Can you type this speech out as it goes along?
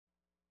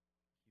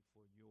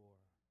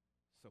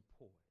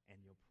support and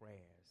your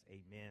prayers.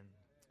 Amen.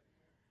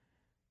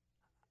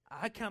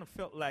 I kind of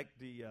felt like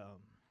the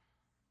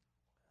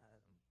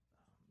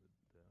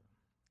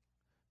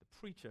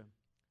preacher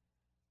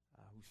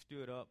who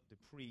stood up to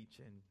preach,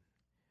 and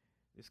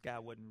this guy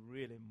wasn't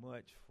really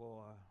much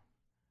for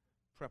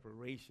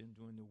preparation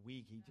during the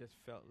week. He just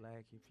felt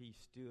like if he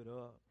stood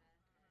up,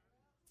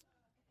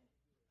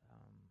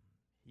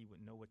 he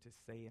would know what to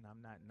say, and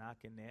I'm not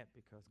knocking that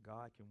because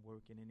God can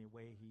work in any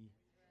way he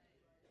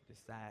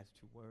decides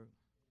to work.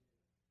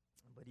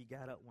 But he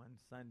got up one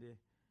Sunday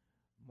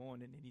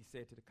morning and he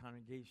said to the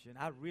congregation,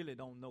 I really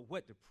don't know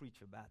what to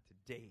preach about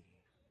today.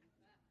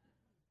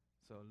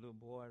 So a little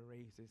boy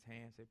raised his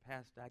hand and said,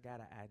 Pastor, I got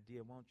an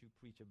idea. Why don't you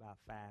preach about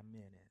 5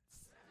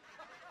 minutes?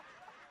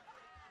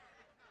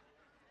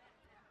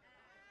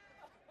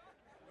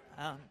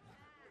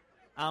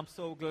 I'm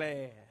so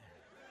glad.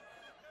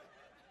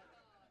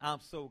 I'm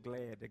so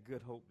glad that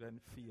Good Hope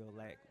doesn't feel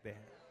like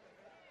that.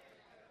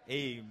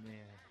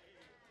 Amen.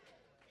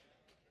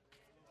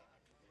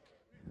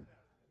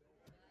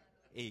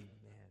 Amen.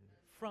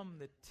 From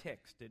the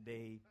text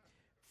today,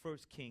 1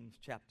 Kings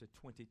chapter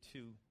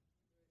 22,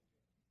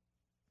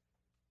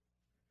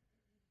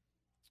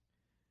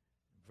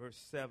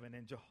 verse 7,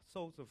 and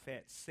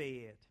Jehoshaphat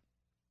said,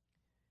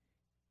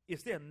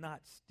 Is there not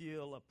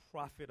still a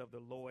prophet of the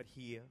Lord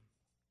here,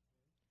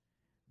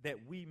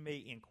 that we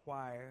may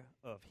inquire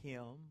of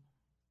him?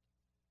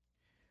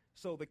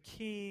 So the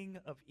king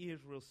of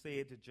Israel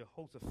said to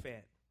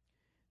Jehoshaphat,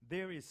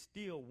 There is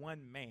still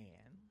one man,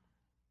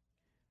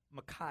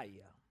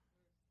 Micaiah,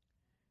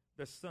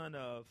 the son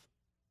of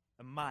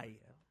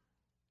Amiah,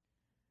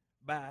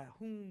 by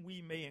whom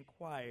we may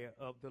inquire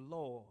of the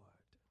Lord.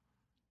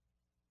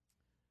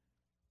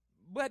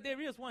 But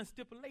there is one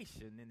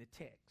stipulation in the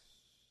text.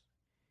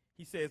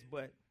 He says,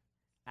 but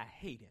I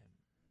hate him,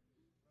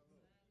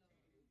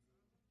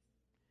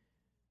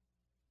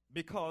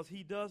 because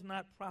he does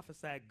not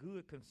prophesy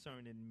good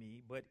concerning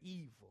me, but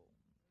evil.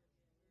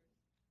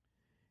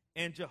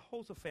 And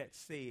Jehoshaphat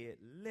said,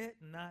 Let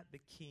not the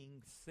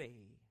king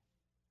say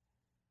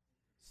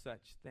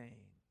such things.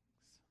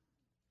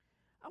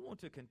 I want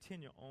to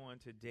continue on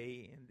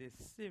today in this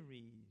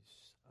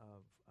series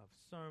of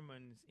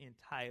sermons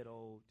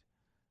entitled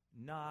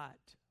Not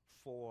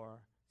for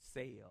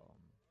Sale.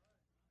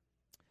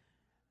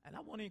 And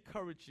I want to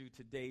encourage you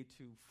today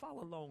to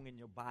follow along in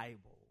your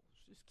Bibles.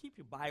 Just keep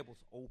your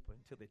Bibles open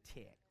to the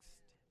text.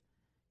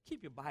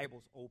 Keep your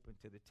Bibles open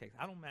to the text.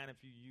 I don't mind if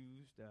you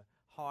use the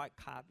hard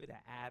copy, the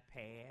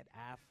iPad,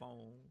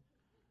 iPhone,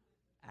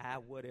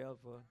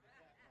 whatever.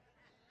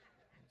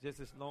 Just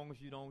as long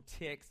as you don't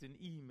text and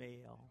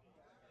email.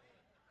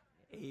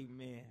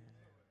 Amen.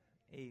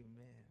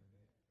 Amen.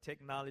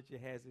 Technology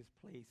has its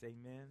place.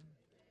 Amen.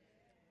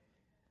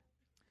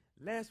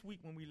 Last week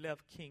when we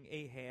left King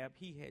Ahab,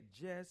 he had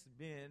just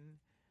been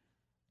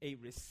a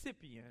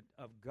recipient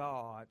of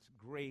God's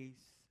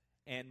grace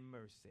and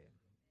mercy.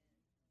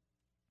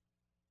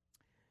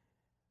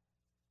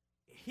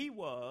 He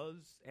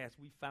was, as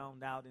we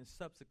found out in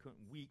subsequent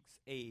weeks,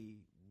 a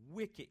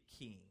wicked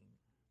king.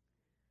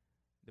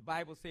 The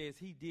Bible says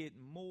he did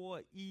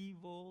more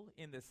evil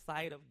in the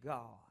sight of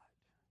God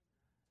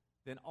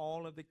than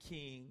all of the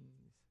kings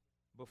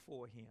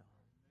before him.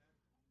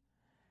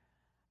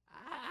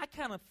 I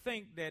kind of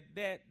think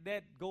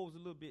that goes a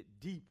little bit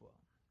deeper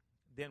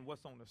than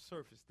what's on the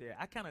surface there.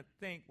 I kind of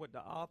think what the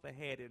author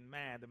had in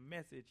mind, the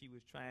message he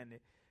was trying to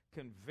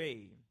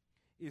convey,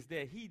 is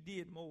that he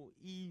did more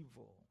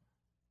evil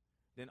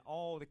than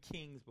all the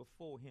kings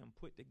before him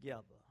put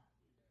together.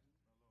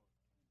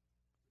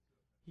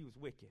 He was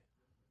wicked.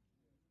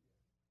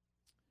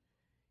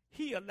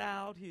 He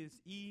allowed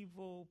his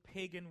evil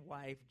pagan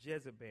wife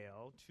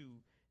Jezebel to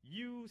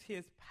use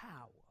his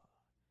power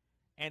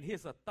and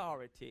his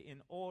authority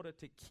in order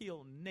to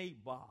kill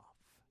Naboth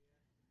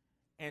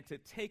and to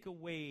take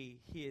away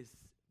his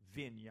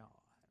vineyard.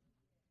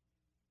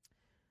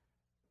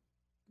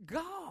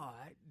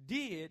 God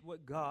did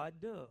what God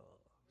does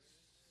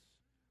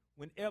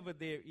whenever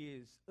there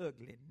is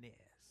ugliness,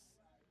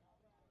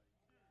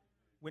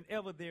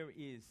 whenever there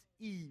is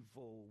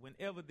evil,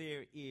 whenever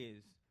there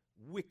is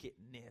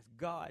wickedness.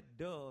 God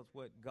does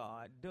what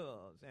God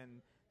does.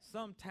 And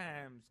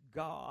sometimes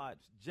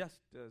God's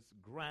justice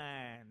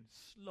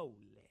grinds slowly,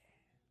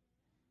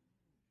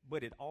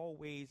 but it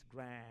always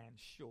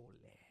grinds surely.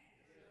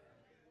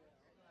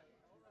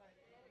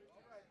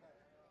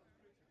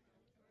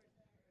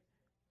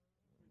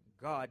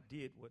 God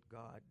did what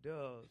God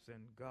does,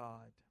 and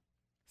God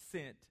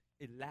sent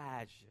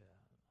Elijah,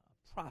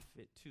 a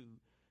prophet, to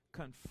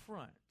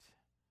confront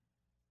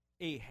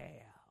Ahab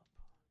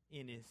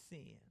in his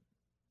sins.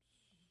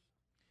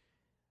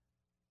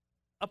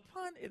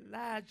 Upon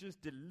Elijah's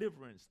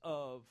deliverance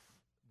of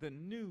the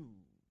news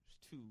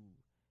to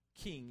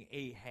King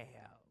Ahab,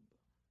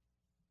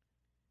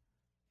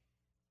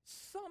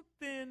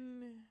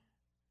 something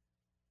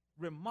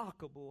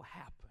remarkable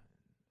happened.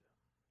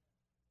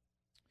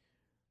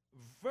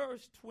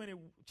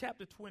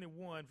 Chapter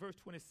 21, verse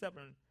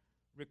 27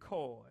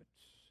 records,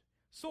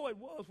 So it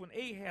was when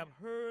Ahab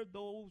heard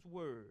those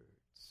words,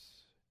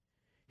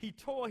 he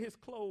tore his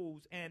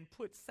clothes and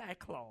put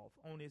sackcloth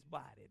on his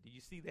body. Do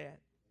you see that?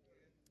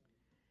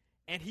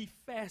 And he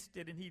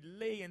fasted and he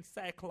lay in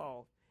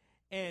sackcloth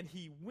and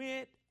he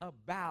went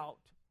about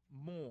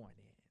mourning.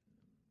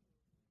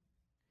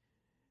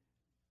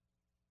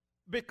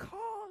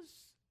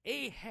 Because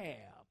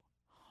Ahab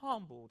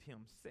humbled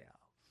himself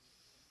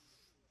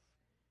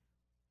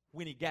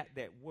when he got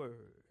that word,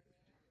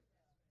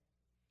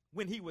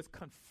 when he was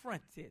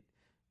confronted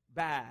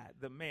by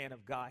the man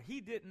of God. He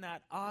did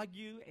not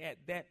argue at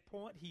that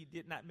point. He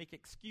did not make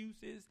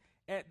excuses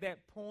at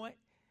that point.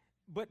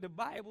 But the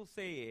Bible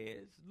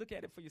says, look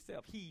at it for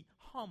yourself, he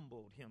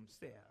humbled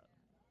himself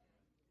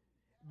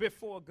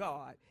before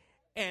God,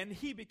 and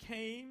he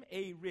became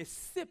a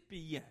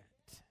recipient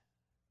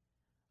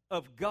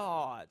of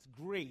God's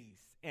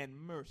grace and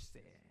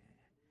mercy.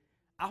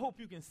 I hope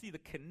you can see the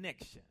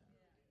connection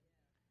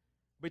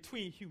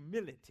between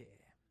humility,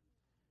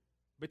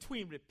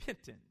 between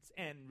repentance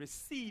and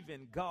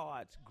receiving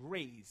God's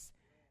grace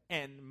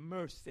and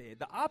mercy.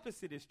 The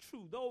opposite is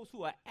true. Those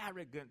who are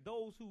arrogant,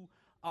 those who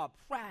are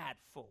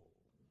prideful,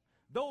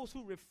 those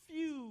who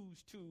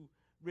refuse to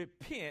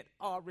repent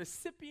are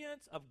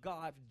recipients of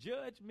God's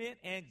judgment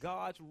and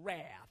God's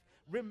wrath.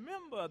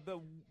 Remember,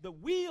 the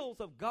wheels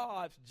of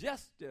God's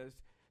justice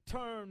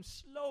turn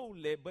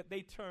slowly, but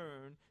they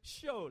turn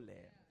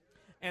surely.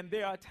 And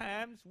there are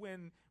times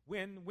when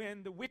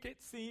the wicked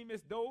seem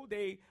as though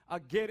they are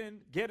getting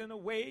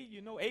away.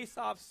 You know,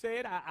 Asaph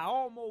said,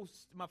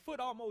 my foot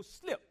almost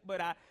slipped, but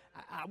I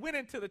went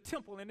into the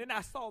temple and then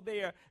I saw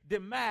their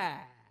demise.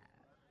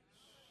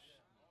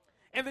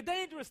 And the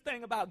dangerous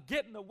thing about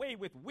getting away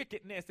with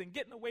wickedness and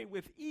getting away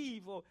with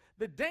evil,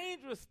 the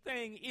dangerous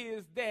thing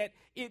is that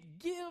it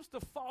gives the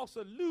false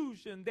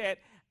illusion that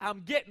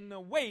I'm getting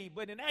away,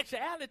 but in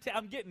actuality,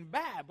 I'm getting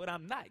by, but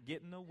I'm not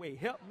getting away.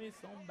 Help me,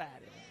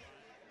 somebody.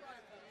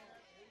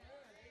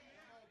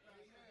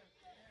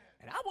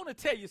 And I want to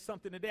tell you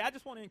something today. I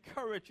just want to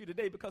encourage you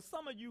today, because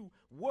some of you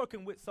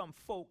working with some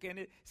folk, and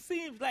it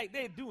seems like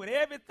they're doing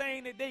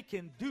everything that they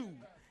can do,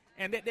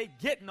 and that they're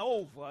getting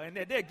over, and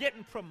that they're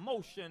getting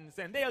promotions,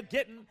 and they're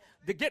getting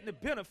the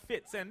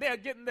benefits, and they're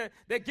getting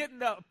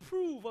the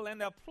approval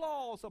and the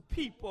applause of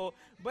people.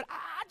 But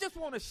I just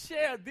want to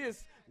share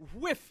this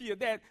with you,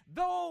 that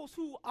those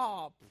who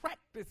are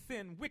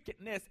practicing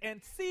wickedness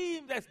and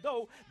seem as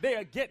though they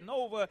are getting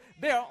over,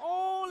 they're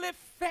only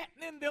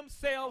fattening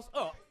themselves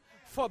up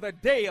for the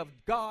day of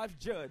God's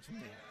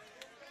judgment.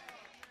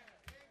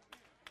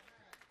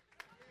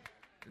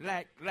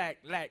 Like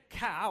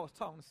Kyle, I was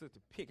talking to Sister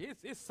Pickett.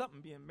 It's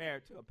something being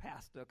married to a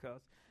pastor,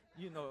 because,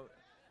 you know,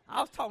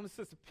 I was talking to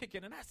Sister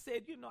Pickett, and I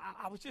said, you know,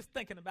 I was just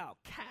thinking about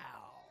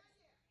Kyle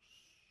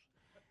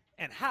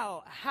and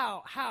how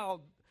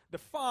the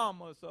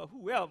farmers or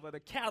whoever, the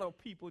cattle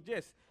people,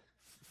 just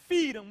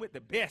feed them with the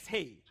best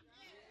hay.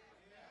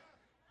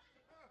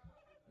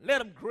 Let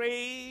them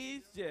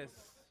graze, just,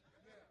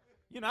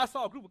 you know, I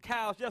saw a group of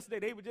cows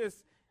yesterday. They were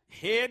just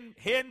heading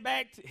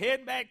back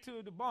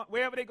to the barn,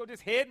 wherever they go,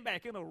 just heading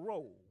back in a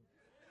row.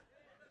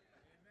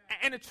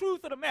 And the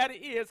truth of the matter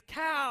is,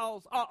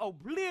 cows are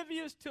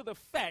oblivious to the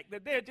fact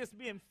that they're just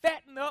being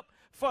fattened up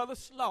for the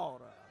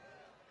slaughter.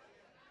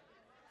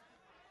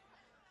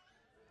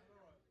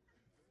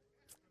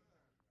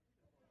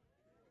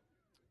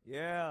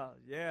 Yeah,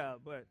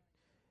 but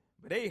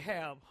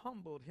Ahab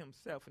humbled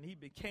himself, and he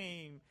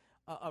became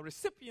a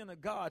recipient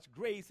of God's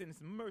grace and his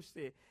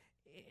mercy.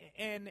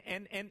 And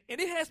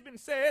it has been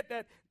said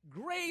that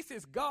grace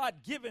is God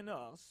giving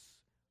us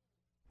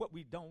what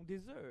we don't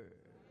deserve,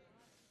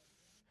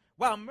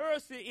 while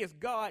mercy is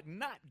God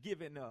not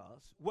giving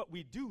us what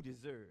we do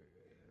deserve.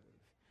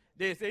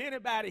 Is there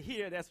anybody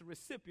here that's a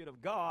recipient of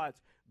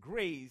God's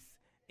grace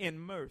and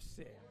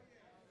mercy?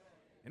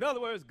 In other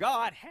words,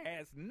 God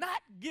has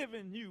not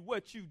given you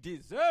what you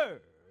deserve,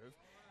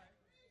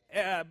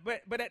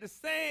 but at the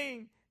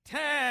same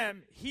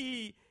time,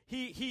 He's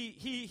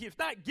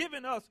not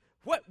giving us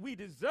what we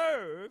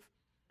deserve,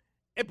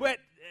 but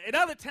at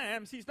other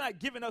times, he's not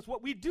giving us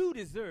what we do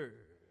deserve.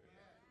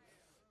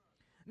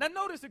 Now,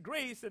 notice the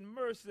grace and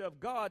mercy of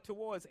God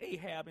towards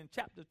Ahab in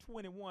chapter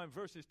 21,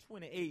 verses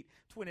 28,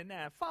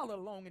 29. Follow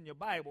along in your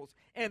Bibles.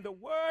 And the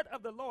word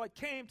of the Lord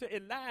came to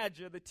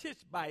Elijah the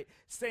Tishbite,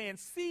 saying,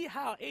 see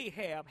how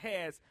Ahab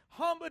has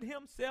humbled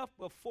himself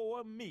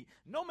before me.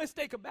 No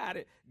mistake about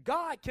it.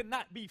 God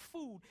cannot be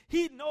fooled.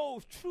 He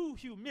knows true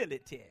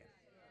humility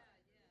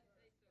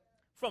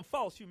from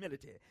false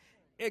humility.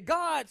 And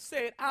God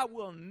said, I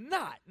will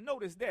not,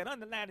 notice that,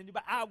 underline it,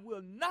 but I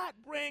will not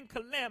bring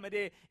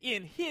calamity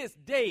in his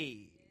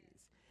days.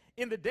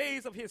 In the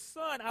days of his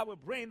son, I will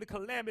bring the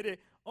calamity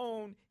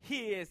on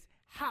his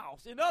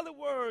house. In other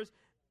words,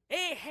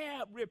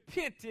 Ahab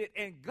repented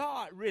and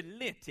God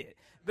relented.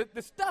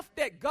 The stuff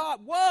that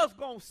God was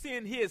going to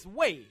send his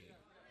way,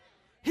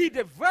 he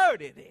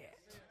diverted it.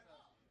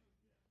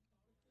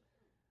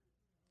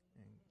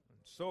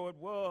 And so it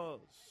was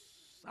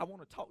I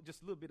want to talk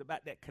just a little bit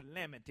about that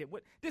calamity.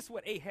 This is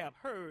what Ahab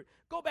heard.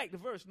 Go back to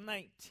verse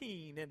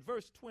 19 and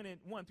verse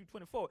 21 through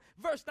 24.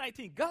 Verse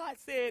 19, God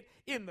said,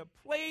 in the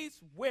place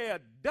where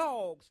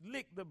dogs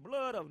lick the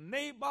blood of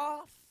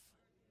Naboth,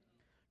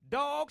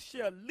 dogs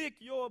shall lick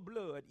your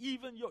blood.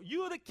 Even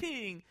you're the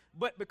king,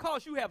 but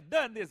because you have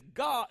done this,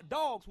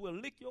 dogs will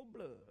lick your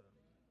blood.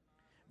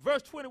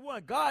 Verse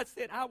 21, God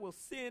said, I will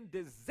send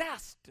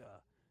disaster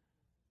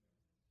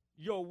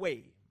your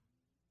way.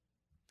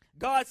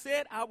 God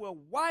said, I will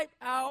wipe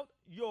out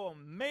your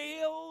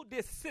male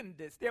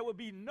descendants. There will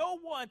be no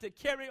one to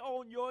carry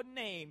on your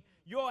name,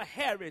 your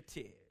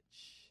heritage.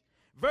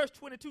 Verse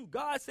 22,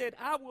 God said,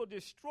 I will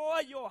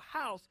destroy your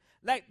house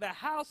like the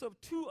house of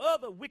two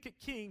other wicked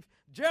kings,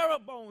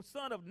 Jeroboam,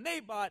 son of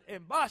Nebat,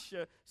 and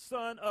Baasha,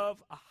 son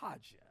of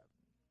Ahijah.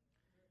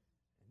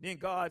 Then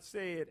God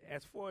said,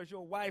 as far as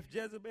your wife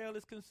Jezebel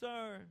is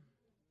concerned,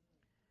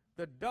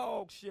 the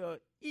dog shall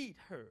eat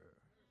her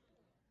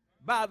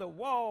by the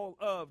wall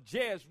of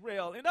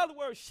Jezreel. In other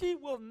words, she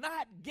will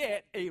not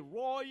get a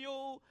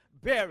royal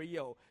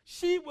burial.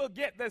 She will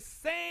get the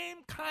same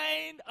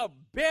kind of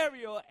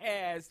burial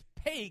as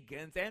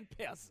pagans and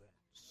peasants.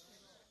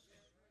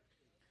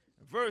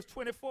 Verse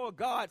 24,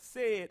 God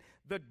said,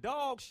 the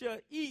dog shall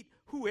eat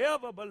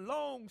whoever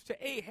belongs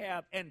to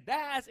Ahab and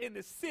dies in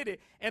the city,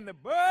 and the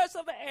birds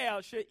of the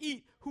air shall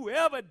eat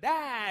whoever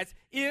dies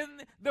in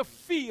the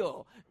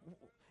field.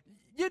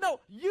 You know,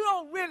 you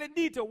don't really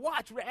need to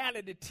watch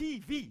reality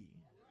TV.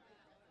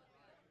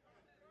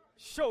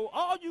 So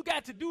all you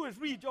got to do is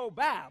read your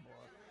Bible.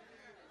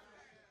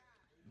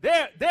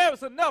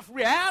 There's enough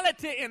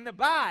reality in the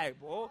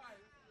Bible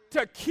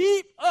to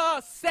keep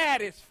us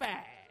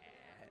satisfied.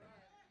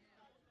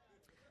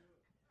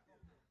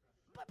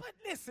 But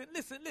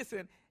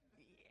listen.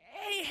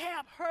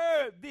 Ahab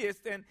heard this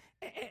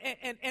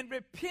and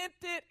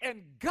repented,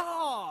 and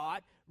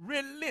God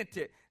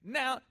relented.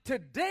 Now,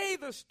 today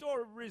the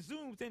story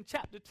resumes in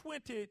chapter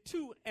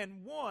 22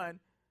 and 1,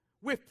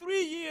 with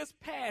 3 years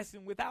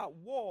passing without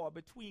war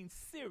between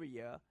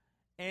Syria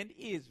and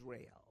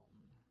Israel.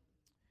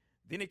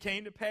 Then it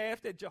came to pass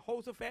that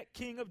Jehoshaphat,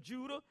 king of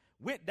Judah,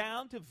 went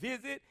down to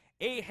visit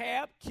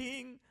Ahab,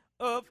 king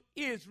of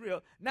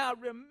Israel. Now,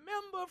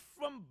 remember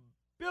from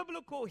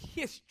biblical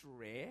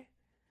history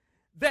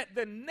that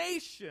the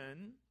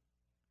nation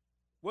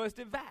was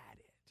divided.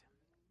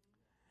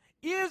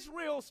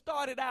 Israel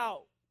started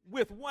out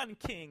with one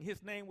king.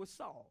 His name was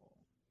Saul.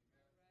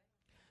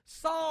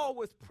 Saul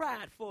was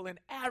prideful and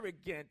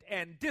arrogant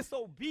and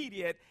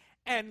disobedient,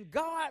 and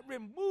God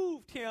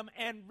removed him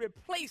and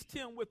replaced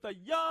him with a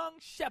young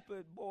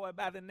shepherd boy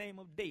by the name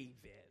of David.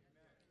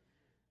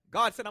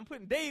 God said, I'm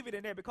putting David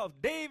in there because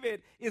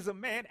David is a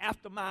man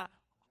after my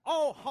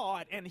own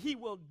heart, and he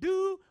will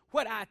do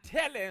what I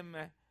tell him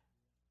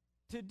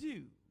to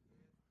do.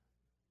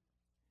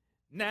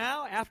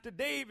 Now, after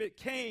David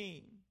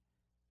came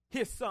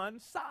his son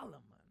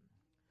Solomon.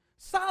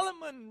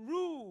 Solomon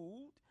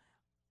ruled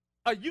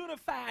a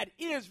unified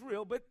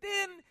Israel, but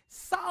then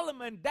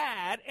Solomon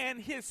died, and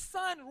his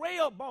son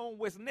Rehoboam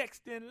was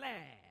next in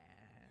line.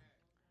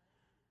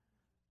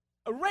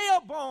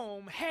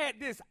 Rehoboam had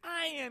this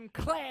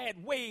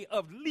ironclad way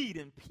of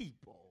leading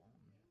people.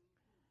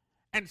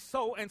 And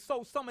so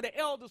some of the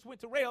elders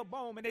went to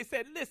Rehoboam and they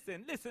said,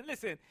 listen,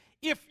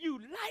 if you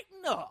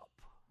lighten up,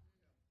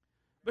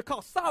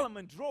 because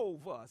Solomon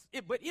drove us,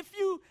 but if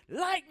you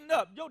lighten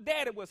up, your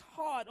daddy was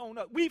hard on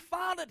us. We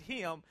followed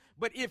him,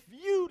 but if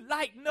you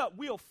lighten up,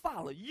 we'll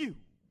follow you.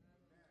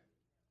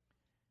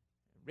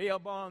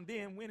 Rehoboam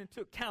then went and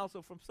took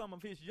counsel from some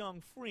of his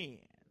young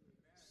friends.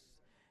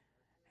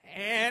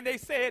 And they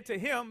said to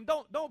him,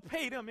 don't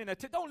pay them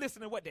don't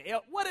listen to what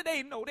what do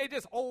they know? They're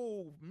just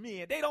old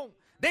men. They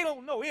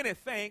don't know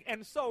anything.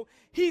 And so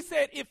he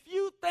said, if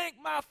you think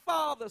my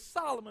father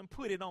Solomon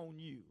put it on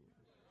you,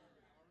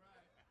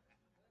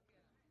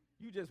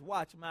 you just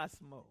watch my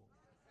smoke.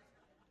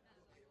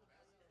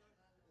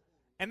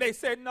 And they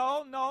said,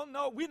 no,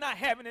 we're not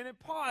having any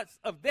parts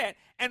of that.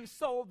 And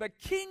so the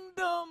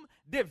kingdom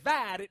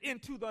divided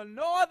into the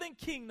northern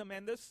kingdom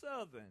and the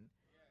southern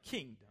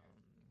kingdom.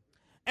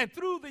 And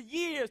through the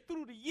years,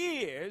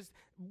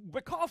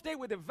 because they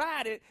were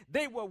divided,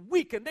 they were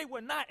weakened. They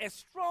were not as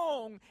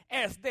strong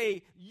as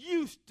they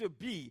used to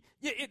be.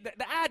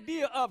 The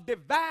idea of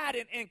divide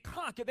and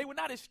conquer, they were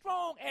not as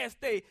strong as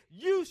they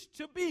used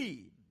to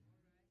be.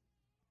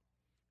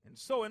 And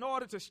so in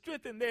order to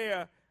strengthen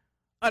their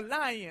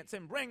alliance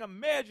and bring a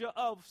measure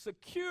of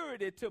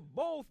security to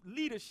both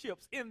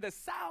leaderships in the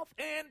south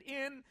and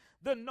in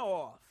the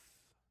north,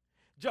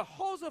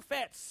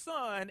 Jehoshaphat's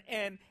son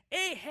and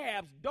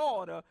Ahab's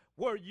daughter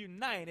were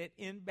united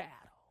in battle.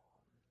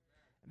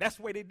 That's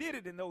the way they did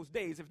it in those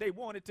days. If they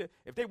wanted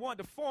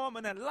to form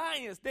an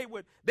alliance, they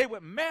would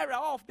marry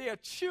off their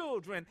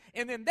children,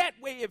 and then that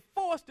way it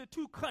forced the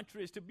two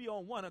countries to be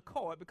on one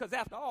accord, because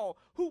after all,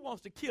 who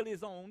wants to kill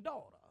his own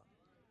daughter?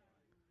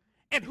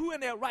 And who in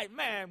their right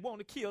mind want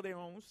to kill their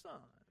own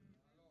son?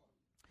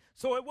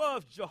 So it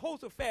was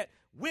Jehoshaphat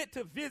went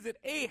to visit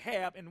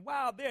Ahab, and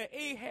while there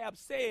Ahab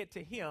said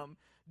to him,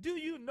 Do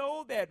you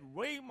know that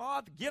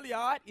Ramoth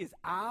Gilead is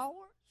ours?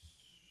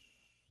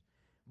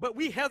 But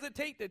we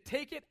hesitate to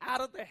take it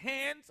out of the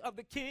hands of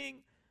the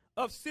king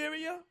of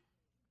Syria?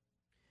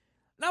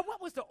 Now,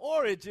 what was the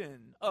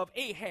origin of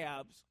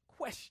Ahab's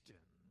question?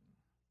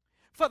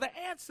 For the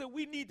answer,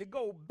 we need to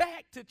go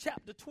back to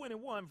chapter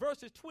 21,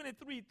 verses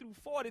 23 through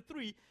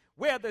 43,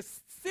 where the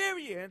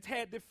Syrians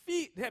had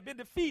been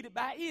defeated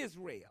by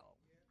Israel.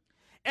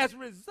 As a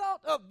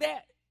result of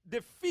that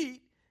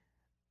defeat,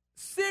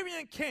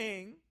 Syrian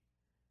king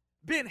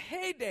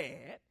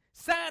Ben-Hadad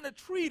signed a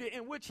treaty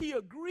in which he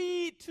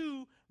agreed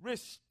to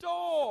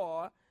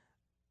restore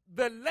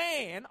the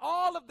land,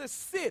 all of the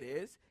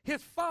cities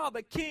his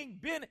father, King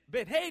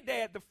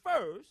Ben-Hadad the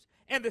first,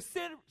 and the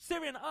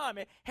Syrian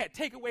army had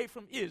taken away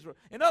from Israel.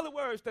 In other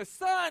words, the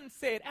son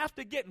said,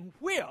 after getting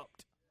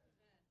whipped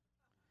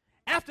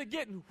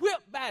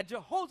by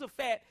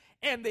Jehoshaphat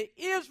and the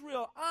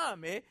Israel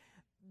army,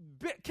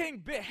 King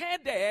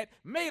Ben-Hadad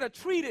made a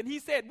treaty, and he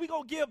said, we're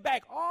going to give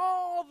back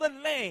all the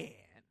land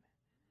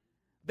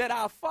that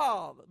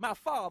my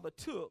father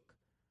took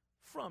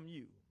from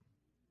you.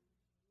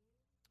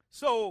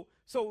 So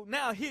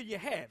now here you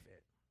have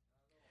it.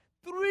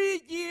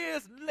 3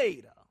 years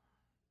later,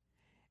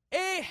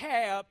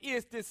 Ahab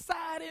is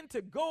deciding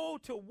to go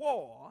to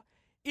war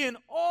in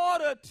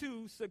order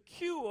to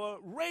secure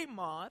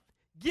Ramoth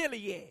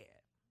Gilead.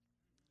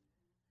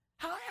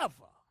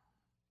 However,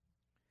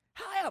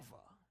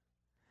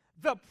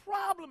 the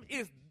problem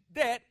is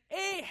that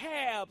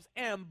Ahab's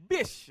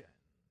ambition,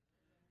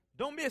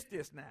 don't miss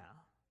this now,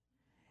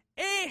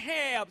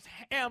 Ahab's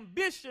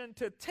ambition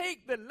to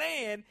take the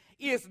land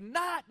is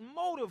not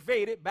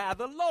motivated by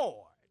the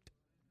Lord,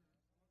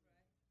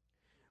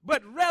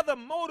 but rather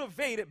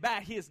motivated by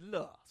his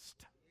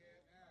lust.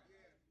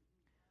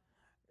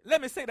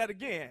 Let me say that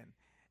again.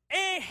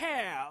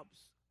 Ahab's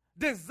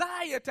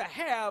desire to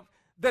have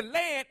the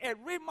land at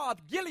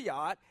Ramoth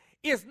Gilead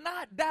is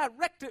not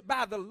directed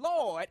by the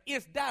Lord,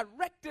 it's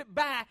directed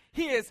by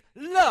his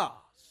lust.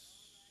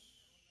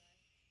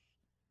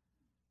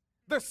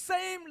 The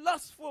same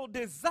lustful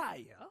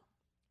desire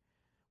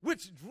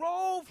which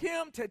drove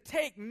him to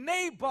take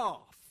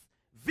Naboth's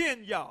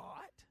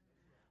vineyard,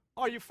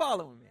 are you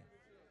following me,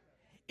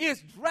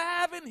 is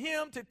driving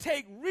him to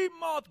take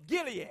Ramoth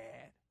Gilead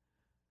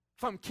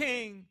from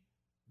King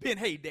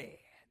Ben-Hadad.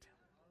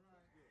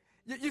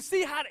 You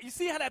see how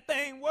that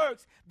thing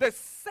works? The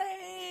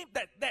same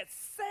that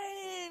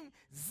same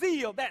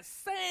zeal, that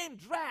same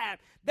drive,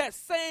 that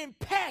same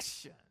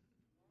passion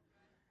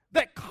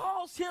that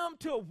caused him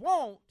to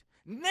want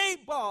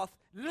Naboth's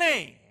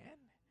land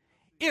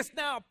is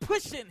now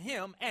pushing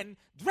him and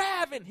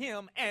driving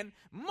him and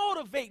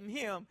motivating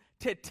him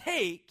to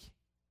take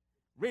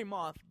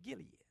Ramoth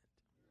Gilead.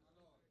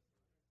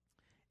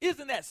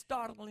 Isn't that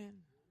startling?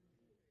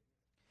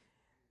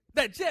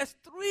 That just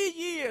 3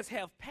 years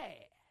have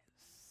passed,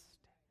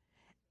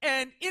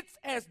 and it's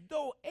as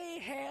though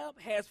Ahab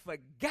has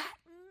forgotten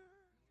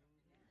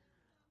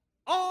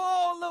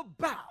all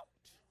about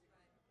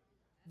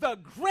the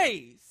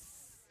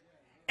grace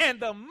and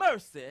the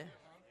mercy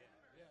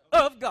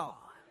of God.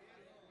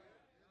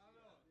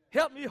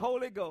 Help me,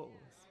 Holy Ghost.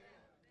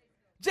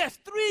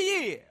 Just 3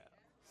 years.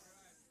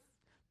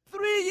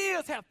 3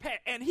 years have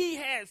passed, and he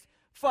has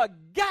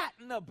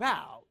forgotten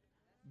about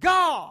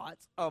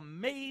God's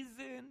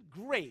amazing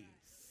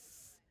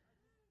grace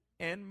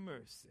and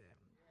mercy.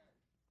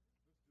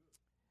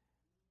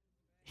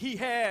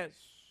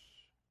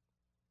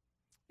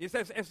 It's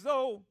as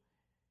though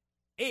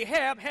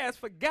Ahab has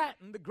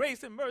forgotten the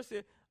grace and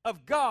mercy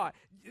of God.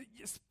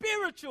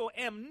 Spiritual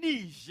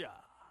amnesia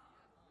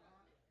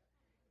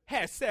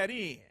has set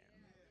in.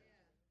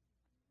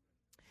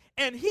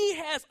 And he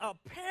has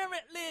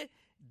apparently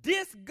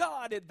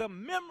discarded the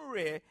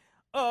memory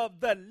of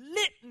the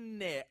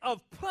litany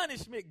of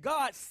punishment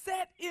God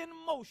set in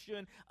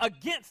motion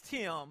against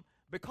him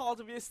because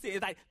of his sin.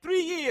 It's like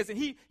 3 years and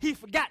he's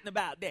forgotten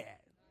about that.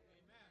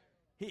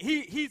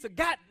 He's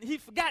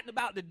forgotten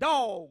about the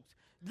dogs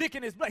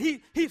licking his blood.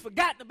 He's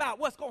forgotten about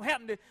what's going to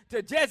happen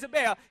to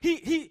Jezebel.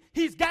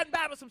 He's gotten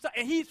by with some stuff,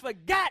 and he's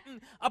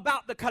forgotten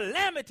about the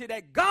calamity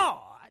that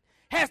God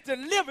has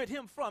delivered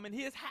him from in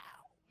his house.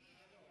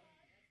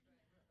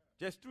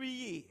 Just 3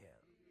 years.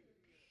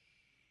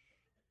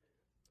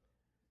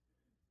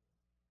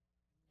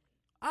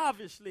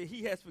 Obviously,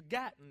 he has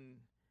forgotten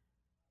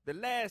the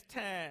last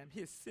time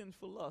his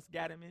sinful lust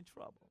got him in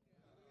trouble.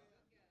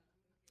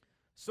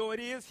 So it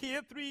is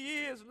here 3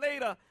 years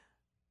later,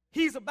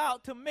 he's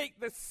about to make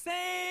the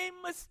same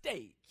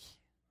mistake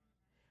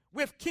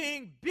with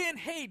King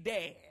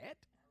Ben-Hadad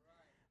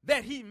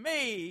that he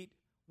made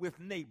with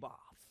Naboth.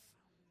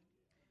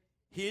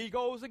 Here he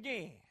goes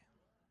again,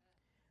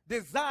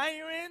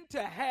 desiring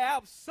to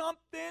have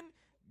something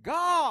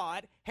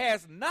God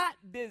has not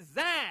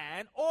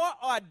designed or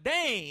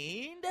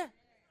ordained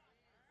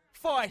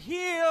for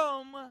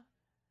him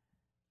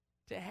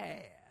to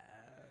have.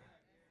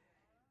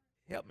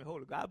 Help me,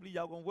 Holy God. I believe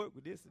y'all going to work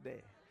with this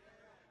today.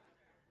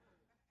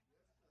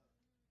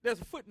 There's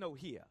a footnote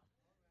here.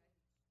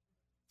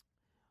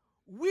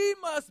 we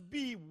must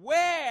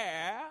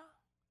beware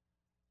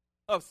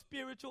of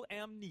spiritual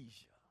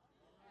amnesia.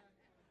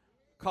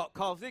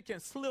 Because it can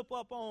slip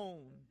up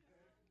on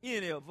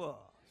any of us.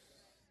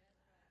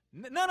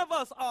 None of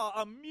us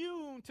are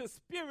immune to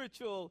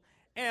spiritual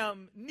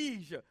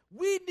amnesia.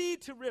 We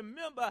need to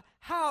remember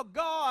how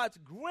God's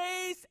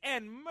grace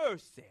and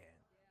mercy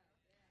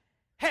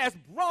has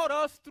brought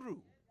us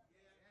through.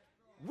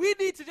 We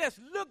need to just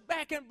look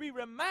back and be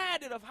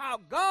reminded of how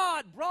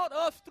God brought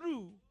us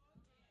through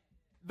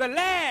the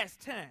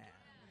last time.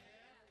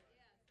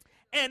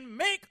 And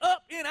make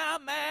up in our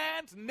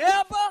minds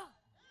never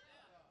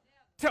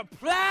to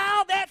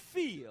plow that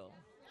field.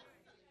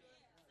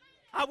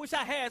 I wish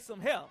I had some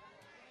help.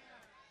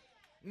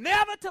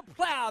 Never to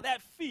plow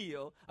that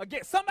field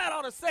again. Somebody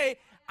ought to say,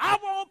 I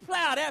won't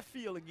plow that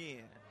field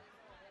again.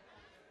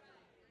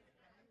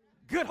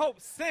 Good Hope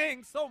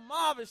sings so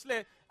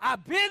marvelously,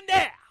 I've been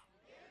there.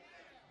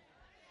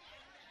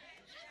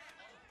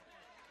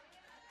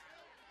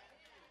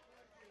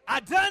 I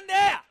done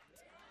that.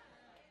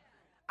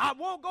 I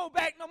won't go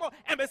back no more.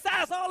 And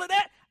besides all of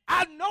that,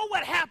 I know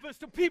what happens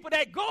to people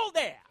that go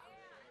there.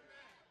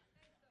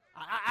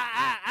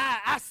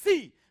 I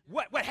see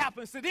what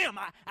happens to them.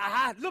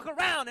 I look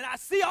around and I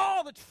see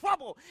all the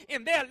trouble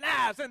in their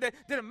lives and the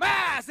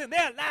demise in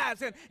their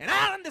lives, and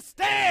I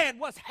understand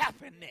what's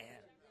happening.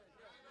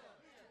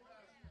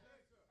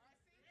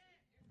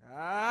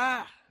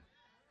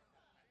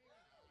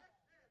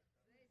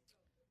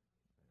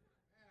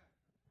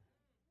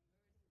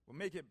 We'll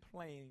make it a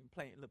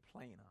little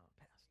plainer,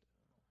 Pastor.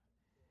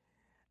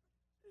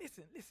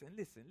 Listen.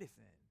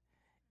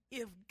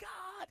 If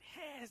God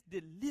has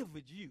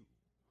delivered you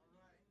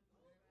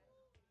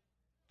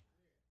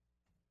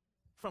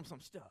from some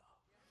stuff,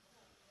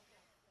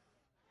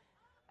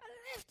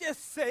 let's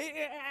just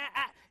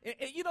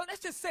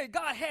say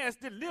God has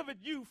delivered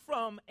you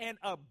from an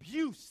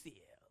abusive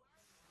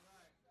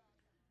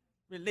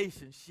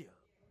relationship.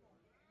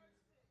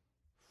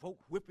 Folk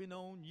whipping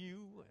on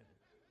you and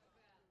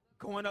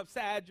going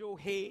upside your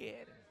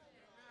head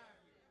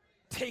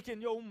and taking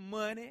your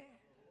money,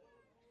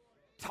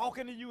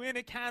 talking to you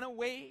any kind of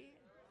way,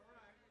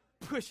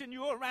 pushing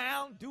you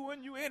around,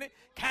 doing you any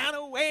kind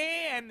of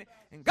way, and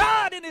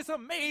God in his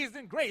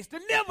amazing grace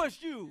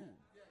delivers you.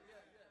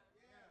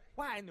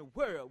 Why in the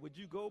world would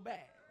you go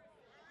back?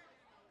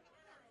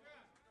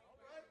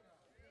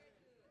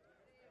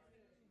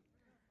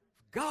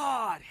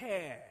 God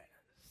has,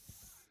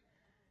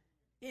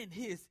 in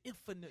his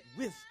infinite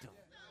wisdom,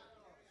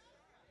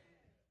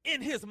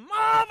 in his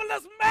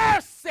marvelous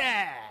mercy,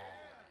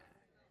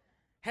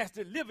 has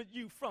delivered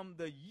you from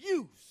the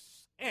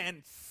use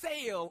and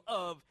sale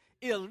of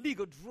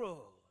illegal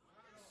drugs.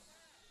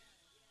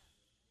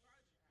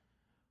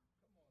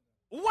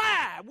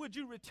 Why would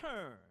you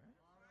return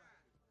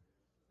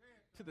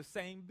to the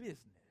same business?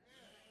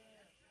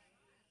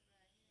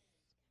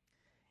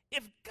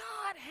 If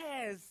God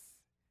has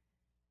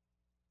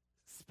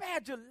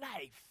spared your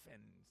life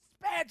and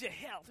spared your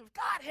health, if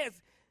God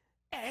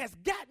has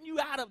gotten you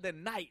out of the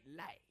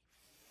nightlife,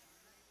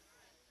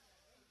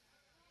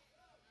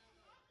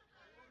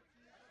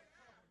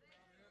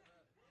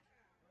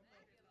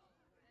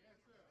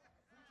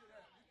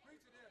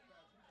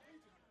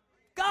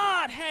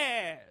 God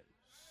has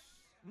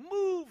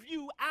moved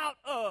you out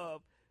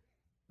of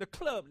the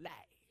club life,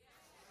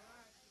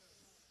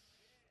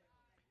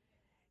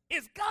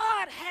 if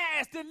God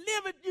has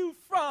delivered you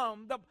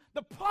from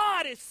the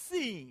party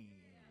scene,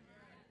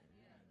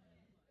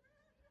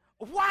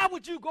 why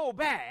would you go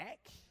back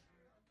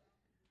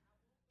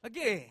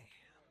again?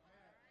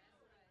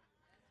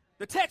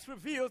 The text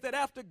reveals that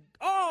after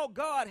all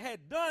God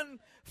had done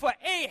for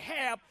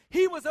Ahab,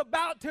 he was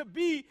about to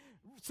be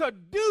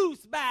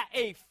seduced by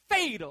a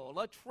fatal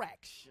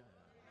attraction.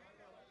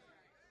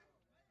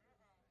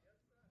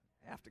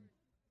 After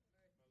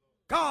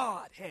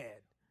God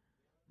had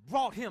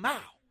brought him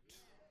out,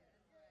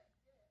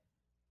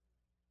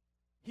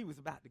 he was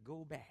about to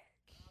go back.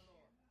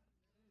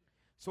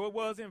 So it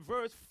was in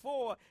verse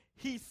 4,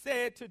 he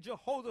said to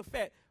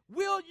Jehoshaphat,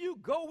 will you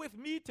go with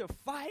me to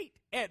fight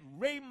at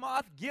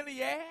Ramoth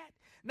Gilead?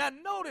 Now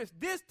notice,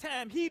 this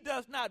time he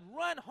does not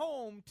run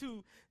home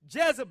to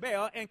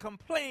Jezebel and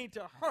complain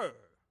to her.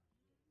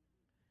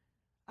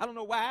 I don't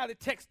know why the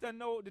text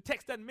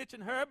doesn't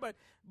mention her, but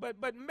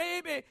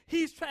maybe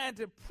he's trying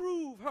to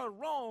prove her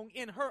wrong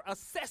in her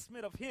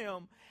assessment of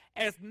him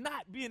as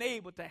not being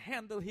able to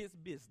handle his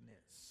business.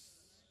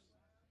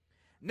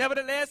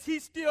 Nevertheless, he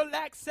still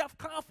lacks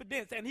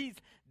self-confidence, and he's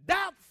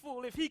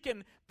doubtful if he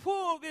can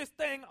pull this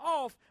thing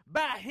off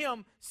by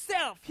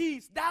himself.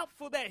 He's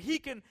doubtful that he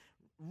can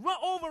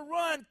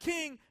overrun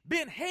King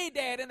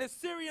Ben-Hadad and the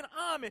Syrian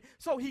army.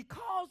 So he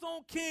calls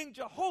on King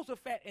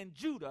Jehoshaphat and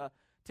Judah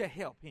to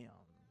help him.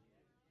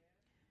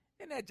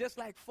 Isn't that just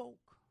like folk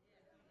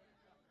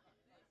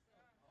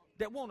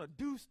that want to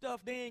do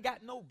stuff they ain't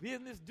got no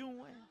business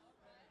doing?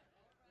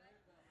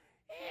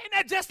 Isn't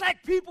that just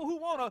like people who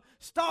want to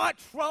start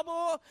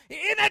trouble?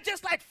 Isn't that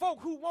just like folk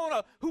who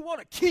want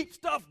to keep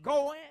stuff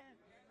going?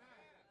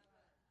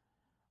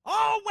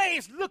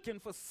 Always looking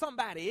for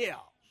somebody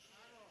else.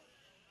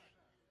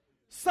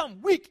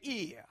 Some weak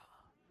ear.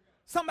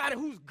 Somebody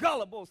who's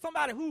gullible.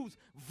 Somebody who's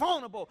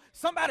vulnerable.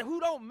 Somebody who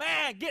don't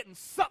mind getting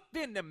sucked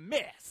in the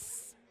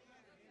mess.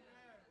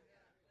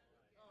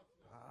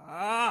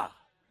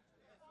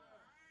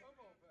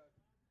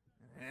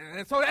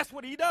 And so that's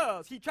what he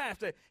does. He tries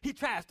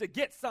to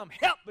get some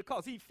help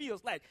because he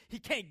feels like he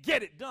can't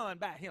get it done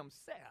by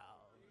himself.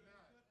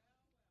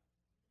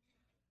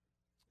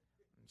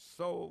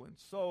 And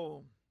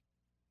so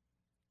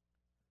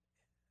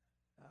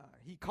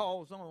he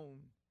calls on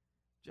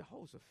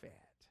Jehoshaphat.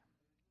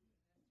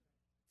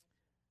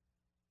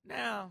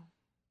 Now,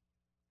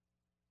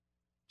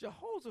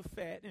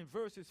 Jehoshaphat in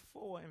verses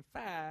 4 and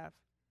 5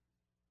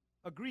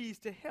 agrees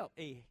to help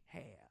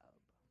Ahab.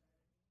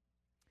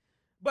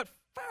 But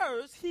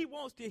first, he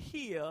wants to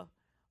hear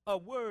a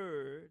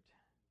word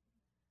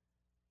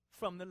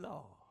from the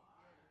Lord.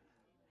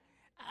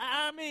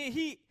 I mean,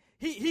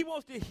 he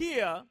wants to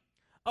hear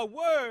a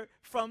word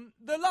from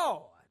the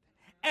Lord.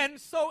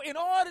 And so in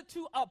order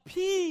to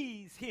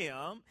appease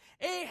him,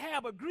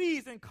 Ahab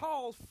agrees and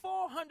calls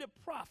 400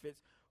 prophets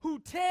who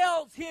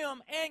tells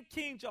him and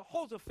King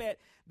Jehoshaphat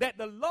that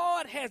the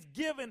Lord has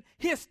given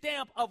his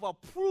stamp of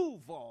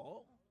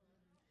approval.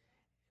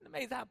 It's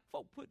amazing how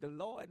folk put the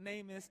Lord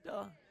name in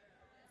stuff.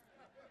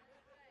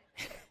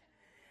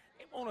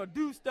 They want to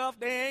do stuff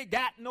they ain't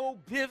got no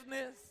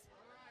business.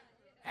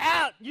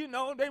 Out,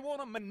 they want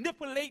to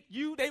manipulate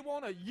you. They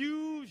want to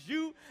use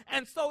you.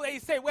 And so they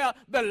say, well,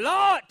 the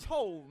Lord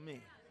told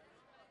me.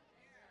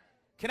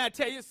 Can I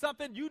tell you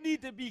something? You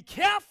need to be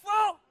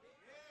careful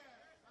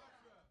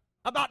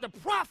about the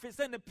prophets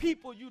and the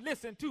people you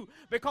listen to,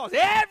 because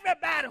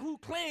everybody who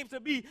claims to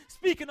be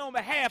speaking on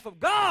behalf of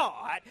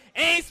God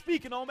ain't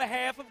speaking on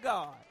behalf of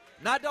God,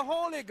 not the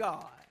holy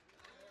God.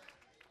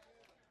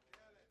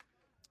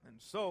 And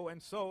so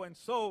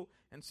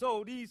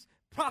these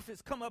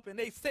prophets come up and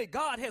they say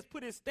God has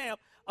put his stamp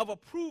of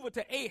approval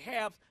to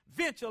Ahab's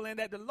venture and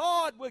that the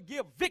Lord will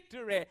give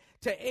victory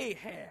to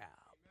Ahab.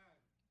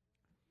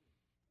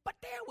 But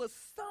there was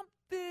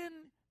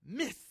something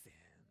missing.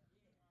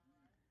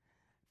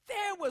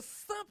 There was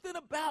something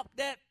about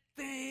that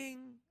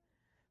thing,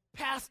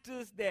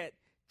 pastors, that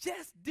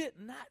just did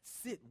not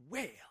sit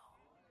well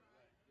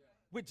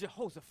with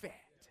Jehoshaphat.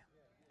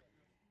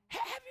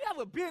 Have you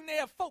ever been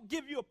there? Folk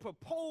give you a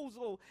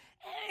proposal,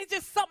 and it's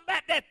just something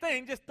about that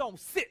thing just don't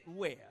sit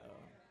well.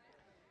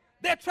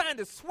 They're trying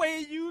to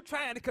sway you,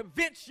 trying to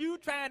convince you,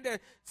 trying to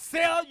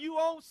sell you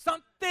on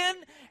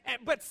something,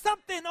 but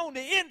something on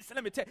the inside,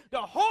 let me tell you,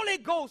 the Holy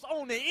Ghost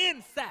on the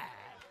inside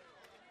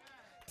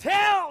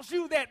tells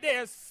you that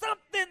there's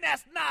something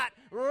that's not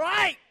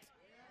right.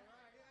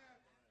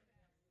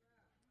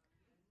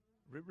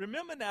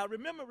 Remember,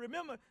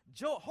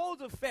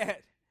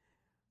 Jehoshaphat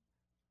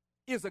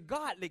is a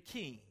godly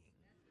king.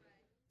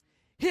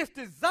 His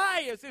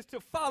desires is to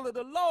follow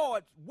the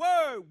Lord's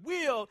word,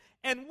 will,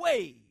 and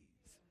ways.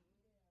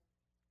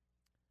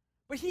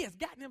 But he has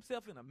gotten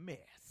himself in a mess.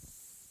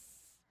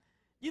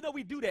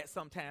 We do that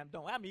sometimes,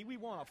 don't we? I mean, we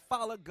want to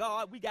follow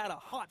God. We got a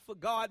heart for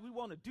God. We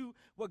want to do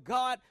what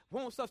God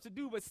wants us to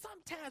do. But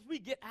sometimes we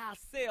get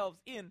ourselves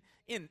in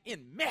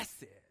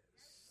messes.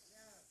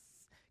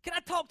 Can I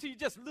talk to you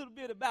just a little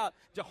bit about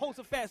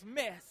Jehoshaphat's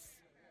mess?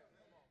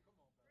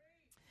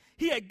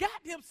 He had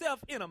gotten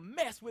himself in a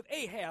mess with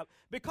Ahab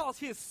because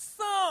his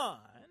son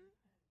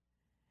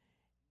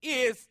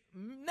is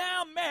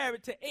now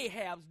married to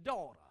Ahab's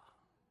daughter.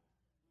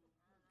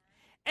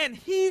 And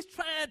he's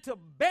trying to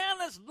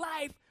balance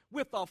life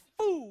with a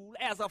fool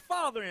as a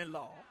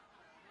father-in-law.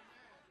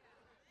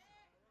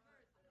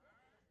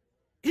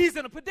 He's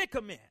in a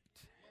predicament.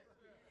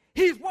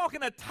 He's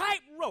walking a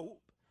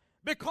tightrope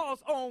because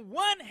on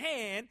one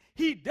hand,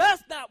 he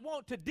does not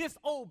want to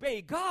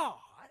disobey God.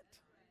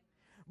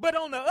 But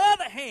on the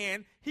other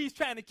hand, he's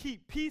trying to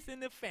keep peace in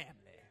the family.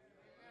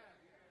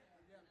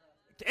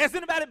 Has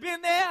anybody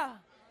been there?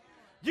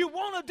 You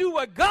want to do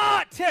what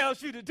God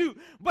tells you to do,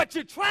 but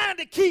you're trying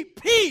to keep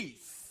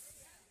peace.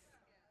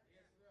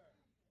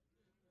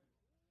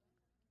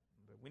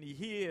 But when he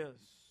hears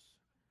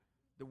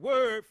the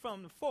word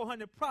from the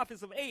 400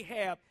 prophets of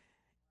Ahab,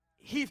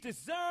 he's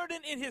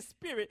discerning in his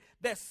spirit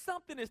that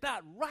something is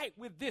not right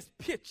with this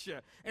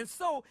picture. And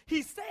so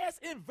he says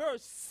in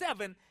verse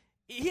 7,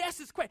 he asks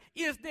this question,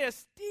 is there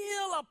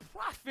still a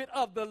prophet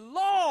of the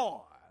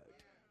Lord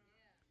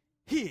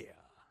here?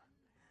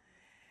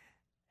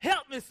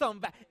 Help me,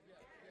 somebody.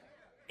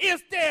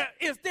 Is there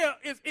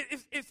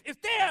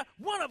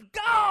one of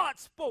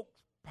God's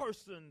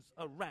spokespersons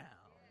around?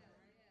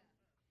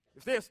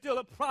 If there's still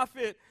a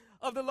prophet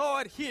of the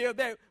Lord here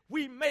that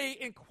we may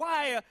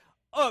inquire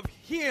of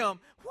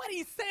him, what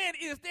he's saying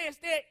is, is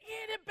there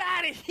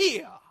anybody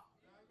here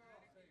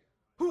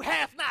who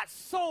has not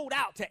sold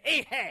out to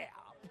Ahab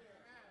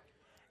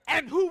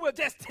and who will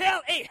just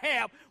tell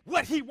Ahab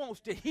what he wants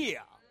to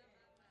hear?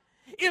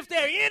 Is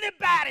there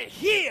anybody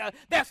here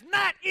that's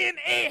not in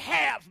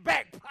Ahab's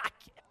back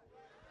pocket?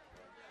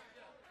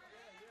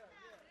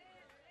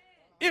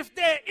 Is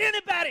there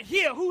anybody anybody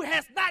here who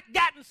has not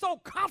gotten so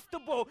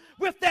comfortable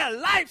with their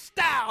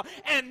lifestyle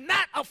and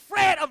not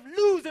afraid of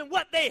losing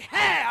what they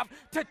have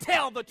to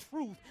tell the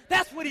truth?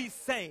 That's what he's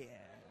saying.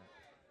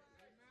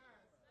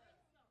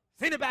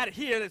 Is anybody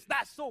here that's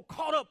not so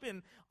caught up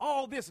in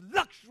all this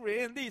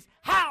luxury and these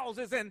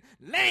houses and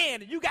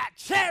land, and you got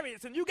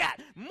chariots and you got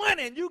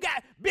money and you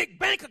got big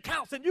bank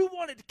accounts and you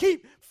want it to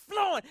keep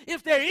flowing?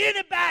 If there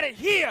anybody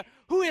here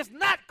who is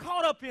not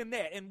caught up in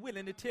that and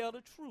willing to tell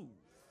the truth,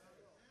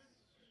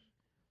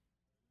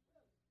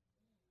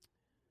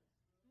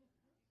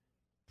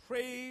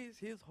 praise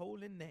his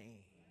holy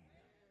name.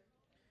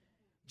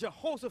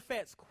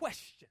 Jehoshaphat's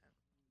question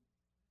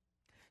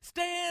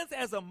stands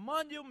as a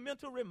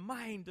monumental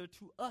reminder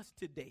to us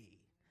today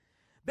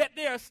that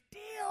there are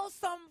still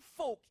some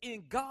folk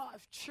in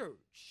God's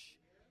church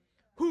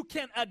who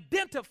can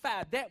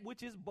identify that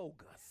which is bogus.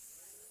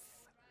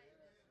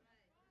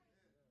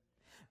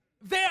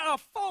 There are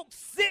folks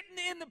sitting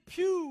in the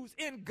pews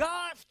in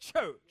God's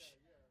church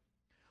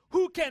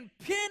who can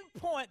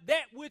pinpoint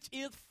that which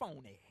is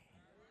phony.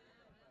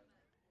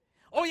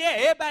 Oh, yeah,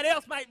 everybody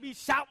else might be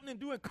shouting and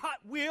doing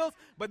cartwheels,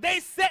 but they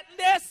sitting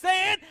there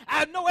saying,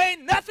 I know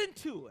ain't nothing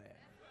to it.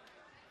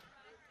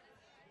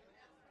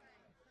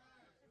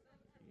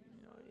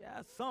 You know,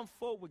 yeah, some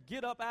folk would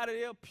get up out of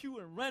their pew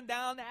and run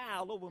down the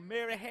aisle over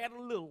Mary Had a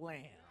Little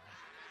Lamb.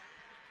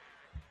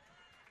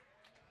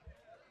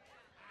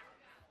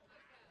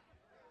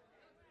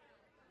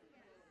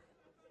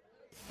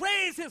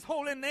 Praise his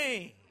holy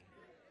name.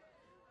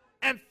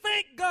 And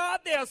thank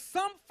God there are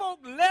some folk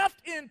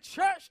left in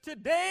church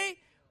today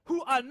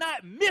who are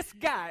not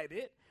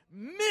misguided,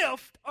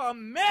 miffed, or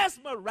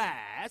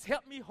mesmerized,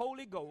 help me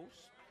Holy Ghost,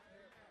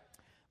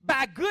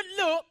 by good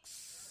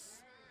looks,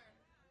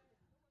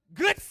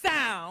 good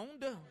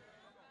sound,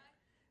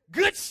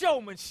 good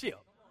showmanship,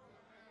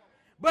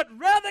 but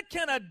rather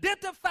can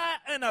identify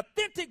an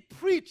authentic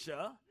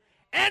preacher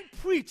and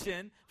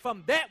preaching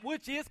from that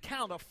which is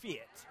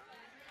counterfeit.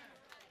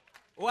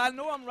 Oh, I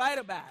know I'm right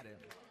about it.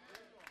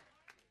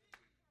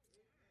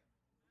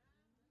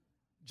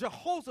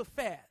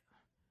 Jehoshaphat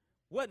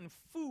wasn't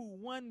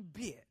fooled one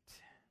bit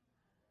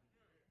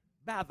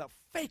by the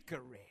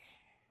fakery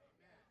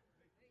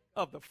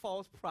of the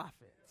false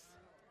prophets.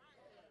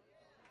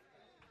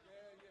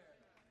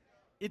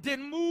 It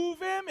didn't move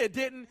him. It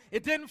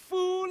didn't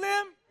fool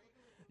him.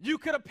 You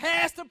could have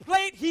passed the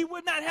plate. He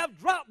would not have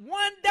dropped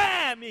one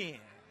dime in.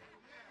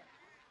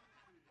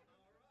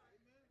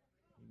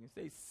 You can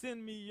say,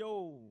 send me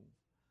your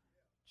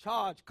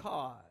charge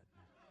card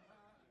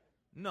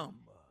number.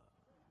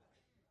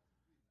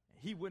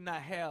 He would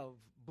not have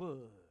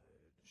budged.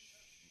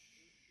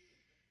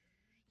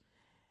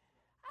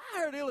 I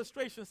heard an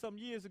illustration some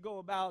years ago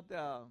about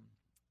the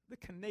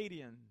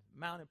Canadian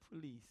Mounted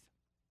Police.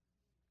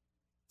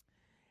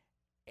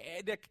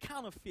 The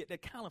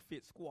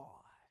counterfeit squad,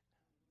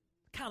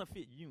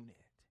 counterfeit unit.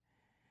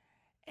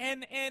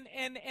 And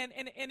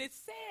it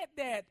said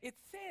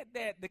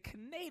that the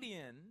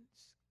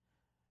Canadians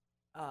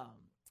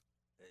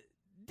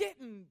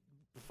didn't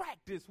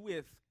practice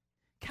with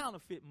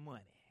counterfeit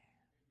money.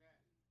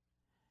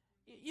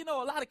 You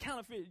know, a lot of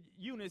counterfeit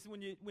units,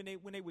 when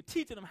they were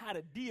teaching them how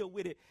to deal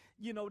with it,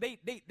 you know, they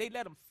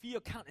let them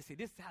feel counterfeit. Say,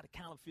 this is how the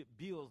counterfeit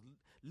bills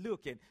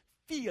look, and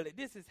feel it.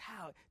 This is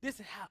how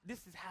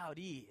it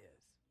is.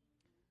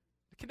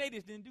 The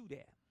Canadians didn't do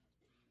that.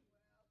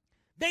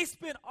 They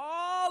spent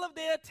all of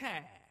their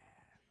time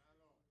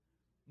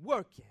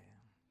working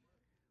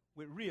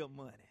with real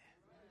money.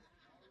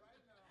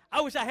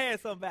 I wish I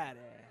had somebody.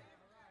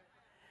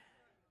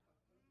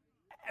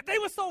 They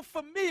were so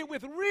familiar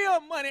with real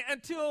money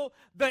until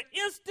the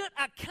instant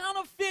a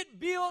counterfeit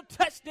bill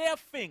touched their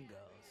fingers,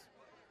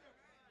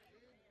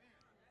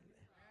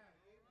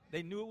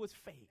 they knew it was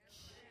fake.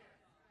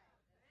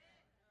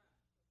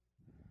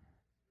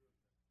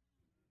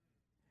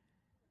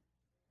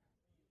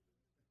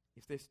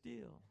 If there's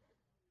still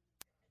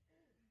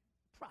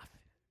a prophet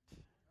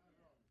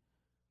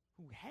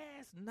who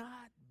has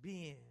not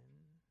been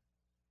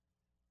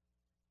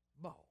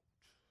bought,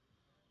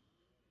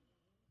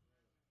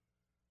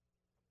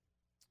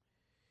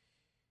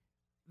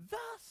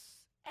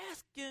 thus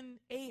asking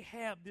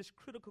Ahab this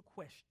critical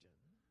question,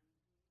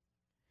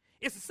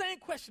 it's the same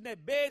question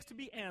that begs to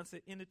be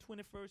answered in the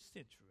 21st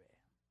century.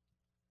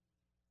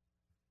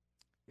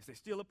 Is there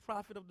still a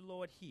prophet of the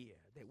Lord here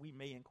that we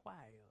may inquire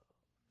of?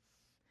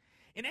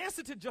 In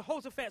answer to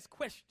Jehoshaphat's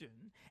question,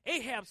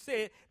 Ahab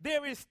said,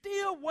 there is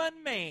still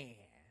one man,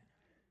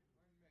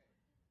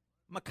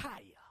 Micaiah,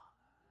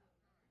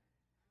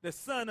 the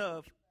son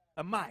of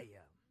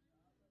Amiah,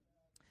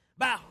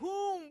 by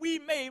whom we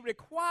may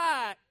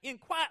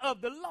inquire of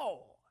the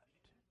Lord.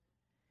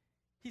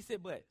 He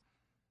said, but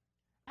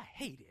I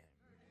hate him.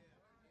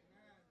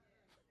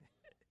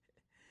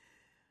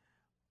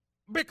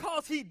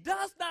 Because he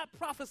does not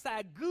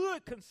prophesy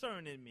good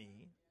concerning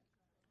me,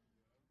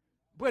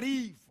 but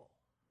evil.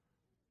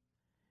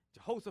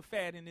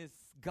 Jehoshaphat in his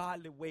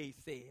godly way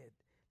said,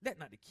 let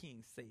not the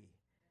king say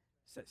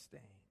such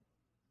thing.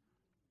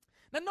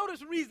 Now notice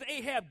the reason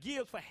Ahab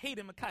gives for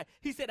hating Micaiah.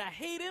 He said, I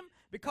hate him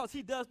because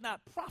he does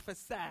not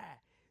prophesy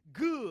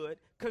good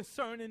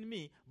concerning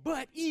me,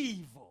 but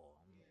evil.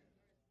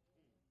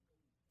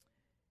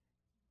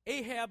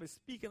 Ahab is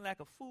speaking like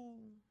a fool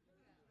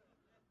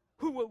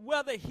who would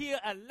rather hear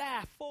a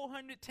lie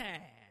 400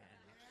 times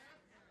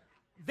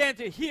than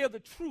to hear the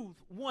truth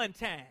one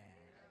time.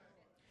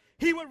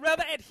 He would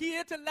rather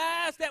adhere to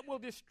lies that will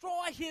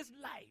destroy his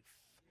life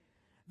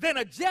than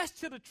adjust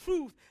to the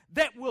truth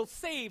that will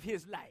save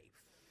his life.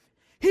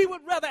 He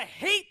would rather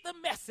hate the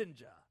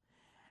messenger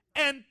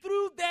and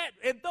through that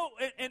and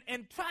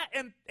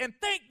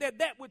think that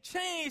that would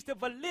change the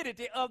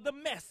validity of the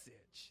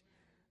message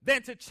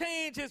than to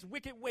change his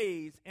wicked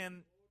ways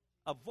and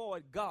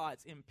avoid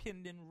God's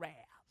impending wrath.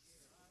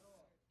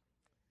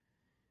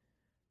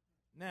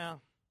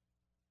 Now,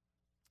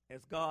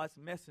 as God's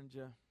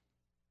messenger,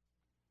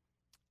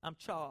 I'm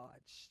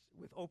charged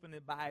with opening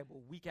the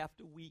Bible week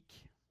after week,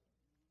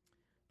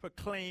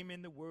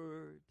 proclaiming the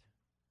word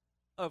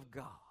of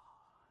God.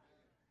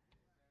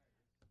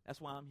 That's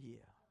why I'm here.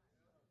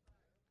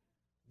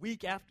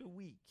 Week after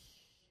week.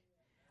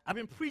 I've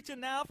been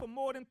preaching now for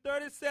more than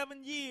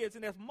 37 years,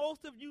 and as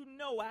most of you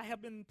know, I have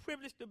been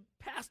privileged to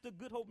pastor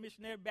Good Hope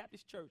Missionary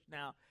Baptist Church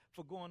now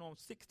for going on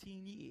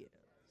 16 years.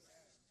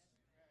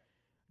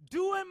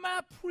 During my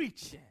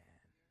preaching,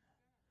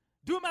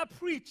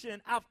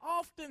 I've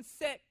often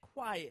sat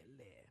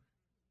quietly.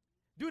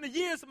 During the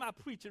years of my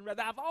preaching,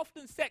 rather, I've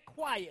often sat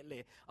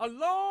quietly,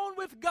 alone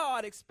with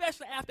God,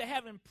 especially after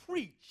having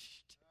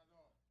preached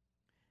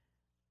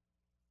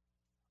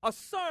a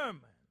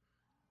sermon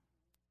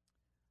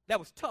that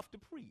was tough to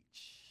preach.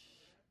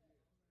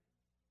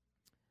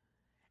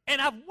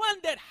 And I've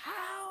wondered,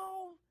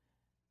 how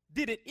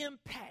did it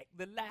impact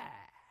the lives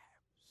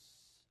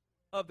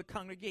of the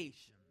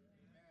congregation,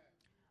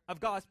 of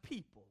God's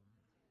people?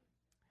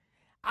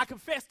 I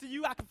confess to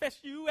you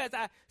as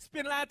I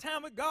spend a lot of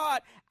time with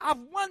God, I've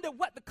wondered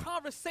what the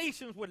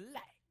conversations were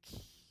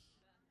like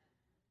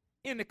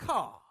in the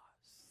cars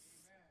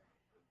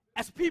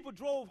as people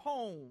drove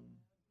home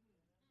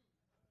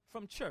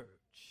from church.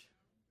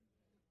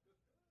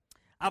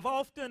 I've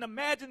often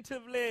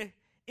imaginatively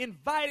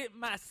invited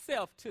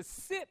myself to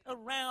sit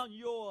around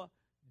your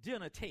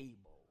dinner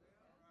table,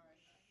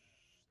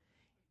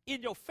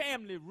 in your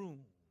family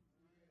room,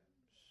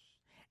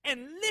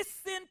 and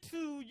listen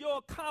to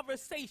your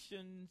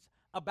conversations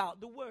about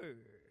the word.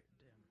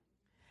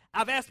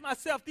 I've asked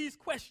myself these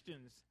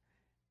questions.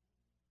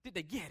 Did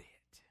they get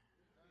it?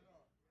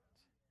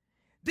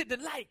 Did the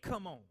light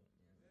come on?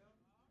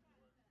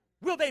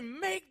 Will they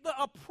make the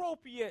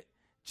appropriate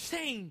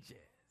changes?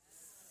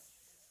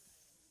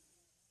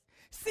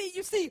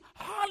 See,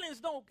 Hirelings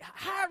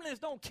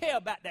don't care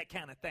about that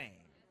kind of thing.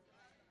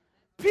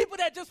 People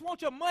that just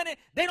want your money,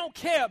 they don't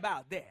care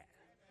about that.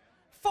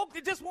 Folk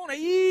that just want an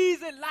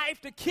easy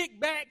life to kick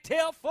back,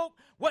 tell folk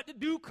what to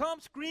do,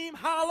 come scream,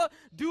 holler,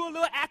 do a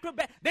little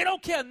acrobat. They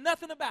don't care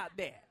nothing about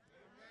that.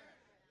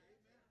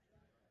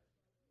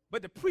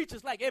 But the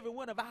preachers, like every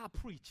one of our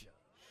preachers,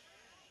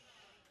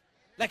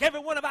 like every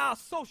one of our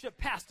associate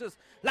pastors,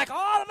 like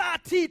all of our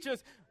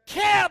teachers,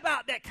 care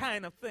about that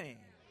kind of thing.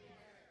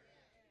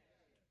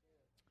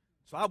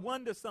 So I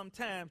wonder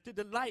sometimes, did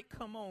the light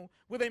come on?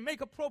 Will they make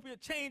appropriate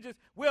changes?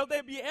 Will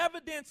there be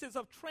evidences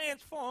of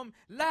transformed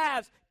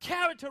lives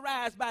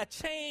characterized by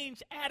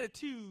changed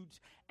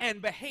attitudes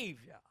and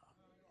behavior?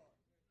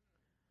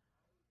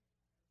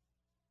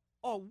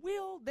 Or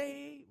will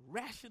they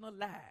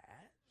rationalize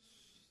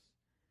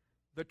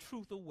the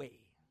truth away?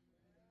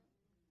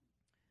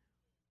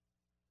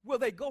 Will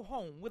they go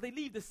home? Will they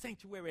leave the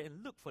sanctuary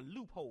and look for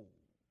loopholes?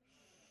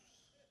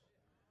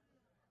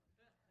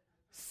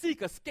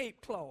 Seek escape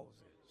clauses.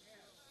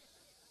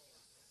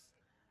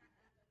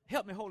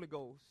 Help me, Holy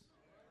Ghost.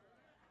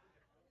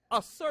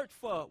 A search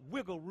for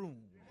wiggle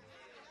room.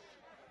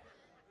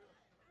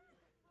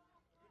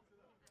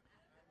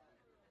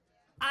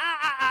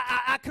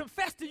 I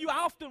confess to you, I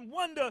often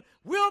wonder,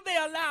 will they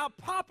allow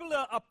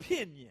popular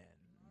opinion,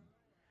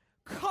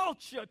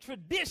 culture,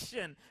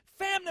 tradition,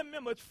 family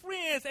members,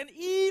 friends, and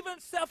even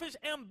selfish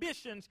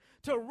ambitions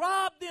to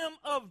rob them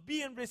of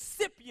being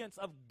recipients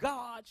of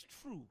God's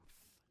truth?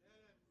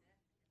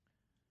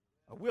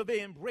 Or will they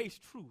embrace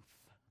truth,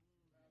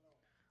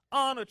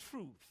 honor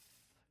truth,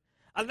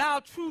 allow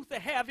truth to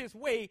have his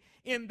way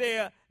in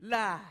their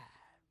lives?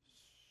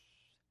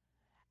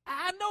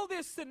 I know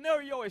this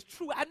scenario is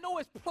true. I know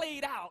it's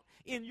played out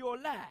in your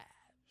lives.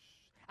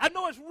 I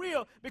know it's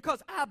real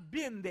because I've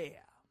been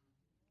there.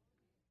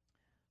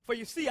 For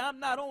you see, I'm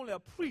not only a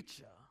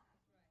preacher,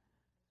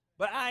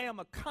 but I am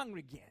a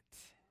congregant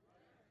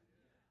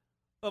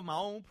of my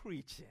own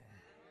preaching.